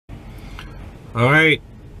Alright,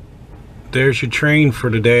 there's your train for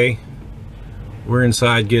today. We're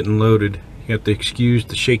inside getting loaded. You have to excuse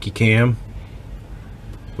the shaky cam,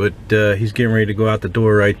 but he's getting ready to go out the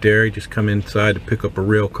door right there. He just come inside to pick up a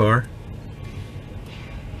rail car.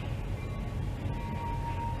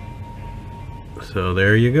 So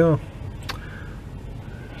there you go.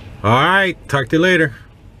 Alright, talk to you later.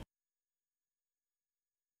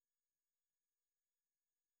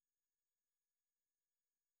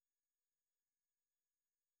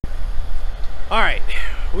 Alright,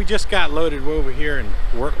 we just got loaded. We're over here in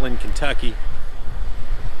Wortland, Kentucky.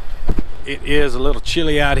 It is a little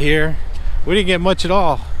chilly out here. We didn't get much at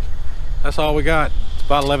all. That's all we got. It's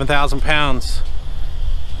about 11,000 pounds.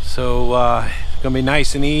 So it's gonna be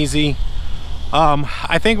nice and easy.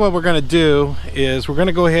 I think what we're gonna do is we're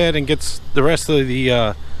gonna go ahead and get the rest of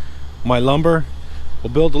the my lumber.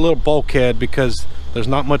 We'll build a little bulkhead because there's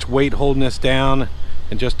not much weight holding this down,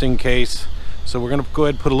 and just in case. So we're gonna go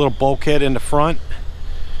ahead and put a little bulkhead in the front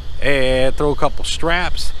and throw a couple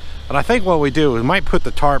straps. And I think what we do is we might put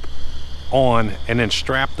the tarp on and then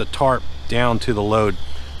strap the tarp down to the load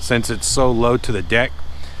since it's so low to the deck.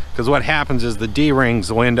 Because what happens is the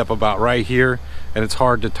D-rings will end up about right here and it's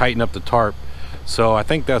hard to tighten up the tarp. So I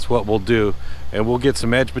think that's what we'll do. And we'll get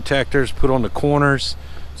some edge protectors, put on the corners.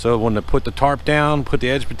 So when they put the tarp down, put the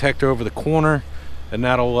edge protector over the corner, and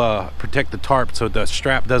that'll protect the tarp so the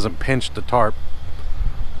strap doesn't pinch the tarp.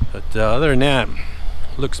 But other than that,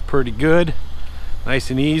 looks pretty good. Nice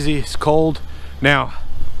and easy. It's cold. Now,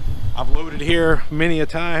 I've loaded here many a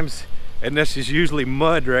times, and this is usually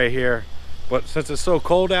mud right here. But since it's so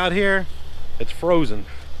cold out here, it's frozen.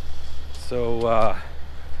 So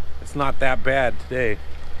it's not that bad today.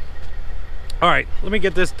 All right, let me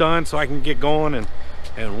get this done so I can get going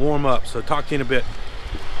and warm up. So talk to you in a bit.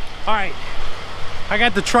 All right. I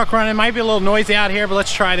got the truck running. It might be a little noisy out here, but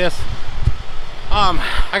let's try this.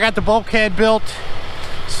 I got the bulkhead built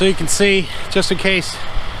so you can see, just in case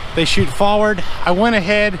they shoot forward. I went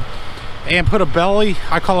ahead and put a belly,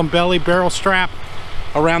 I call them belly barrel strap,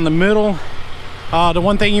 around the middle. The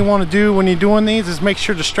one thing you want to do when you're doing these is make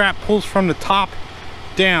sure the strap pulls from the top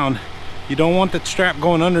down. You don't want the strap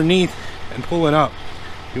going underneath and pulling up.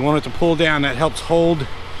 You want it to pull down. That helps hold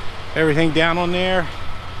everything down on there.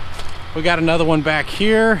 We got another one back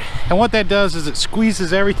here, and what that does is it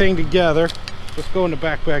squeezes everything together. Let's go in the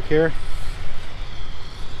back here.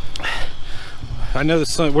 I know the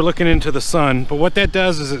sun, we're looking into the sun, but what that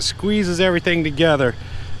does is it squeezes everything together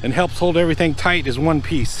and helps hold everything tight as one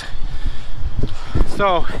piece.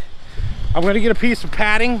 So I'm going to get a piece of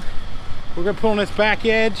padding. We're going to put on this back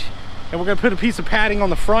edge, and we're going to put a piece of padding on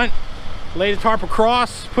the front, lay the tarp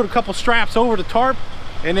across, put a couple straps over the tarp,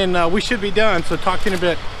 and then we should be done. So talk to you in a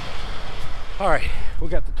bit. All right, we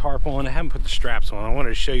got the tarp on. I haven't put the straps on. I wanted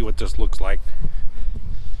to show you what this looks like.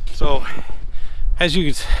 So as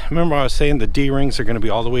you can remember, I was saying the D-rings are going to be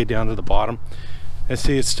all the way down to the bottom, and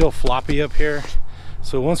see it's still floppy up here.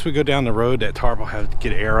 So once we go down the road, that tarp will have to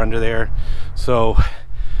get air under there. So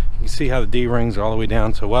you can see how the D-rings are all the way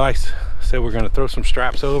down. So what I said, we're going to throw some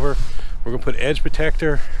straps over. We're going to put edge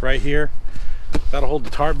protector right here. That'll hold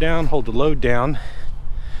the tarp down, hold the load down.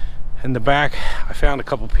 In the back, I found a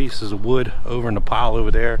couple pieces of wood over in the pile over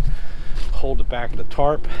there. Hold the back of the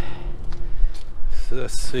tarp. So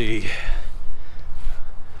let's see.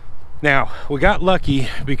 Now, we got lucky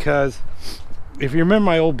because if you remember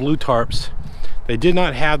my old blue tarps, they did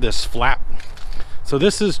not have this flap. So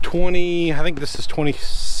this is 20, I think this is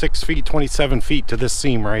 26 feet, 27 feet to this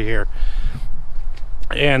seam right here.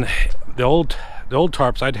 And the old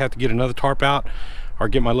tarps, I'd have to get another tarp out or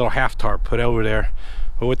get my little half tarp put over there.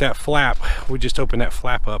 But with that flap, we just opened that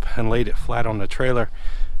flap up and laid it flat on the trailer.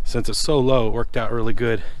 Since it's so low, it worked out really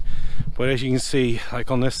good. But as you can see,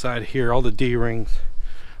 like on this side here, all the D-rings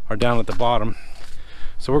are down at the bottom.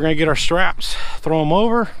 So we're gonna get our straps, throw them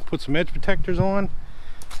over, put some edge protectors on,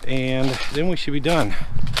 and then we should be done.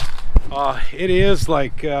 It is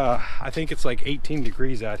like, I think it's like 18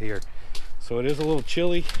 degrees out here. So it is a little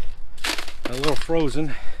chilly, a little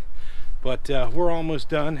frozen. But we're almost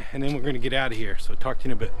done, and then we're going to get out of here. So talk to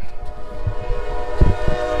you in a bit.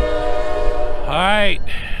 All right,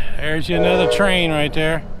 there's you another train right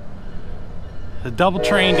there. The double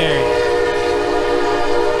train day.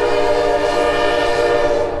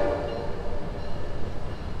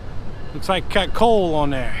 Looks like got coal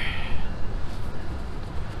on there.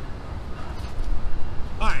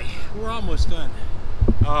 All right, we're almost done.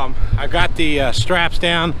 I got the straps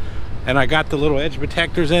down, and I got the little edge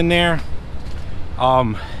protectors in there.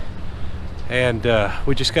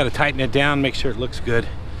 We just got to tighten it down, make sure it looks good.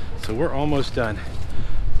 So we're almost done.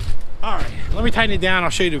 All right. let me tighten it down. I'll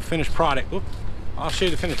show you the finished product. Oop. I'll show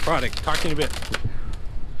you the finished product. Talk to you in a bit.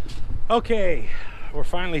 Okay, we're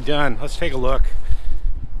finally done. Let's take a look.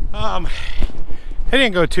 It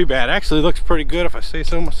didn't go too bad. Actually, it looks pretty good if I say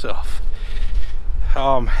so myself.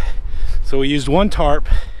 So we used one tarp.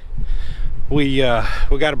 We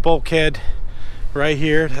got a bulkhead right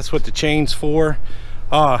here. That's what the chain's for.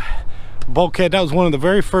 Bulkhead, that was one of the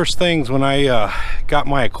very first things when I got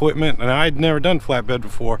my equipment, and I'd never done flatbed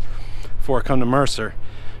before I come to Mercer.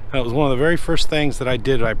 That was one of the very first things that I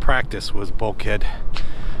did, I practiced, was bulkhead.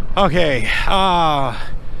 Okay,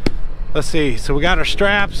 let's see. So we got our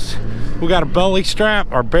straps. We got a belly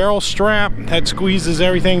strap, our barrel strap that squeezes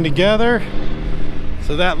everything together.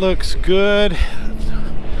 So that looks good.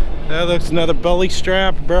 That looks another belly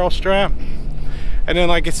strap, barrel strap. And then,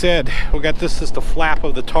 like I said, we got this is the flap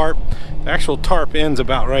of the tarp. The actual tarp ends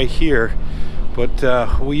about right here,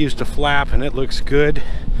 but we used a flap and it looks good.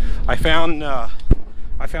 I found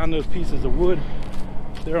those pieces of wood.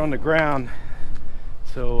 They're on the ground,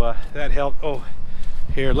 so that helped. Oh,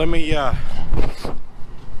 here, let me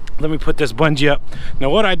put this bungee up. Now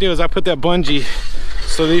what I do is I put that bungee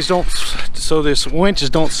so this winches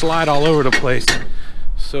don't slide all over the place.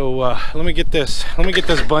 So let me get this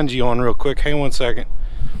bungee on real quick. Hang on 1 second.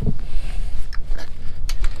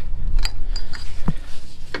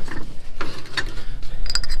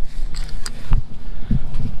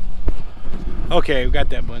 Okay, we got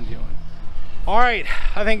that bungee on. All right,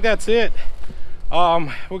 I think that's it.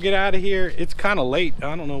 We'll get out of here. It's kind of late.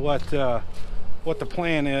 I don't know what the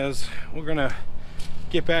plan is. We're gonna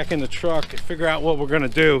get back in the truck and figure out what we're gonna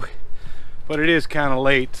do, but it is kind of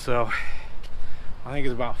late, so I think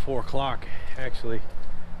it's about 4 o'clock actually.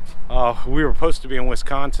 We were supposed to be in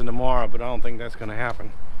Wisconsin tomorrow, but I don't think that's gonna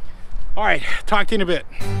happen. All right, talk to you in a bit.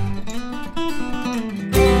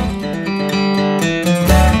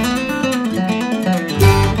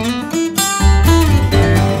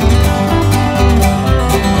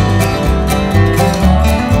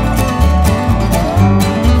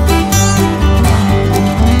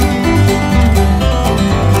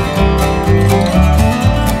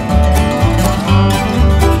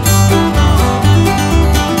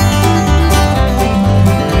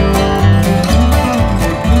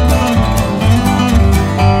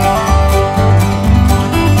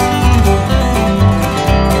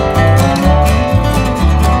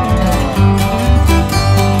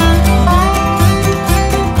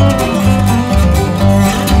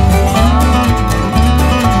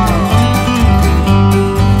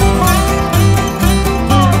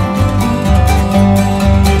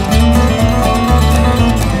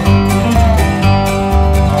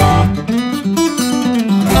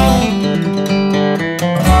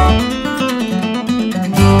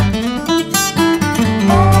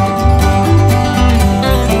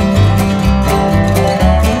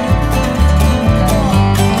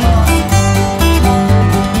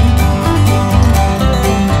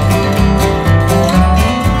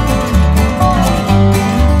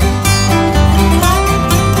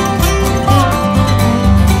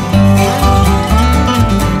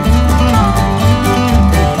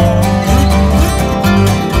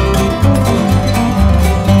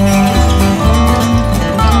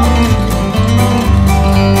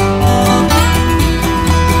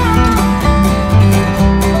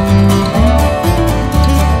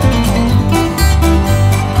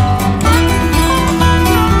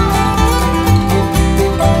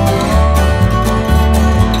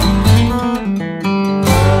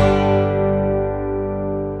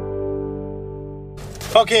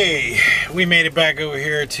 Okay, we made it back over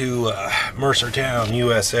here to Mercertown,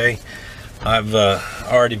 USA. I've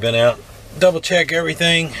already been out, double check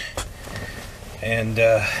everything, and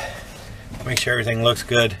make sure everything looks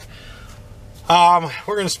good.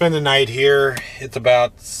 We're gonna spend the night here. It's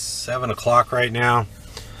about 7 o'clock right now.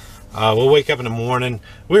 We'll wake up in the morning.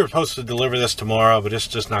 We were supposed to deliver this tomorrow, but it's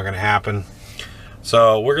just not gonna happen.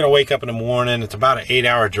 So we're gonna wake up in the morning. It's about an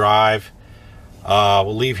 8-hour drive.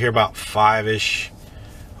 We'll leave here about 5-ish.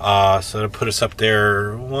 So it'll put us up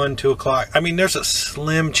there 1, 2 o'clock. I mean, there's a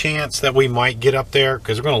slim chance that we might get up there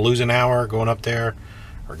because we're going to lose an hour going up there,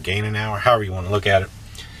 or gain an hour, however you want to look at it.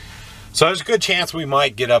 So there's a good chance we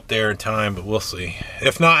might get up there in time, but we'll see.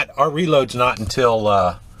 If not, our reload's not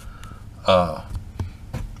until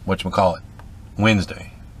whatchamacallit,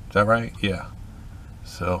 Wednesday. Is that right? Yeah.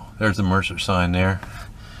 So there's the Mercer sign there.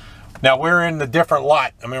 Now we're in the different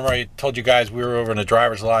lot. I remember I told you guys we were over in the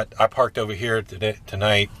driver's lot. I parked over here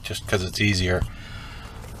tonight just because it's easier.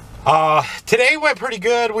 Today went pretty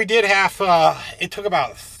good. We did have, it took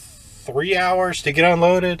about 3 hours to get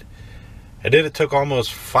unloaded. And then it took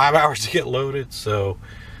almost 5 hours to get loaded. So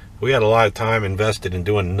we had a lot of time invested in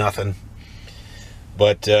doing nothing.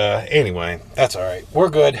 But anyway, that's all right. We're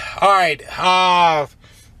good. All right,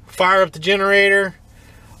 fire up the generator.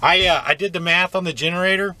 I did the math on the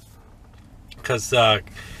generator because I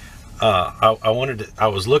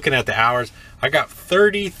was looking at the hours. I got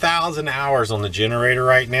 30,000 hours on the generator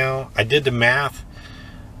right now. I did the math.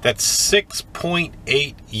 That's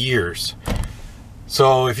 6.8 years.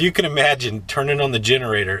 So if you can imagine turning on the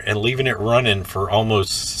generator and leaving it running for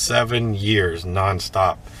almost 7 years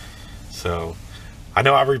nonstop. So I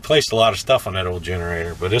know I've replaced a lot of stuff on that old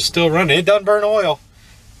generator, but it's still running. It doesn't burn oil.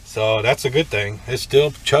 So that's a good thing. It's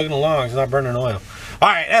still chugging along. It's not burning oil. All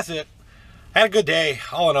right, that's it. Had a good day,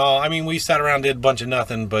 all in all. I mean, we sat around, did a bunch of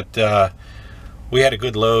nothing, but we had a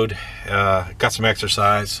good load. Got some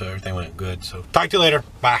exercise, so everything went good. So talk to you later.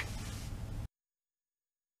 Bye.